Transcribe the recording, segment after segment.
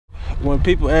when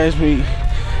people ask me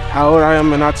how old I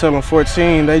am and I tell them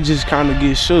 14, they just kind of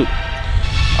get shook.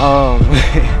 All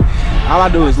I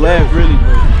do is laugh, really,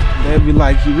 but they'll be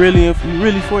like, you really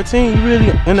 14? You really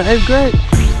in the 8th grade?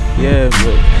 Yeah,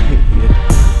 but yeah.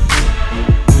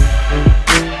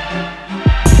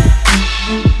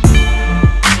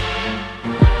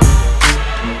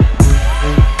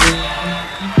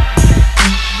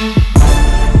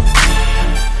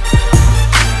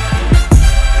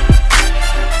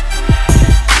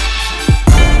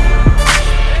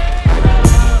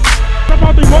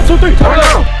 One, two, three, turn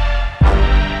it on.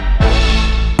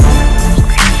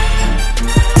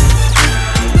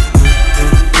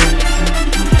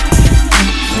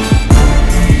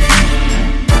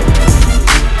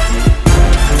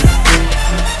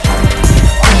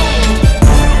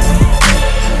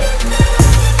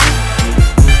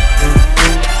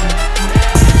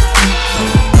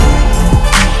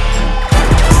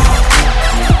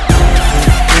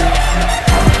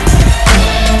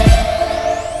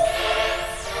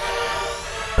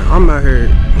 I'm out here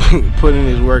putting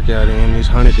this workout in this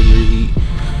 100-degree heat,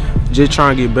 just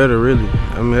trying to get better, really.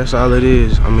 I mean, that's all it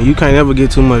is. I mean, you can't ever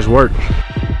get too much work.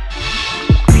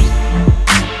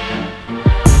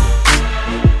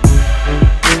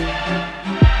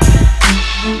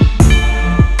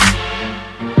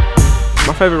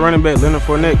 My favorite running back, Leonard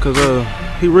Fournette, cause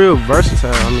he real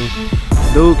versatile. I mean,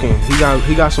 dude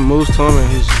he got some moves to him,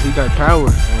 and he got power.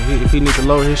 And if he needs to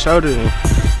lower his shoulder, then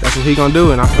that's what he gonna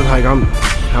do. And I feel like I'm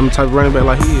the type of running back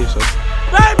like he is. So.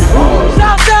 Baby,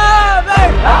 shout down,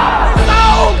 baby. Let's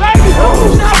go, baby.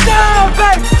 Shout down,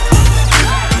 baby.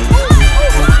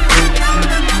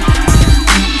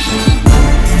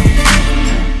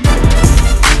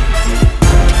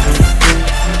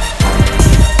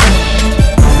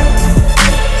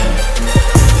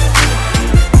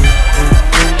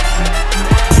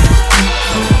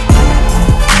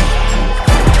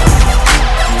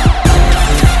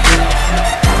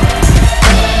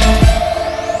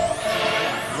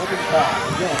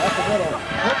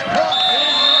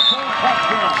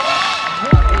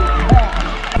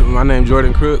 My name is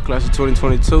Jordan Crooks, class of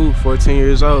 2022, 14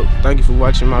 years old. Thank you for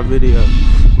watching my video.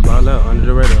 Ball out, Under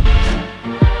the Radar.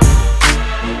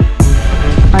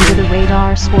 Under the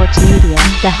Radar Sports Media,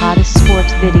 the hottest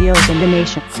sports videos in the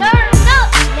nation.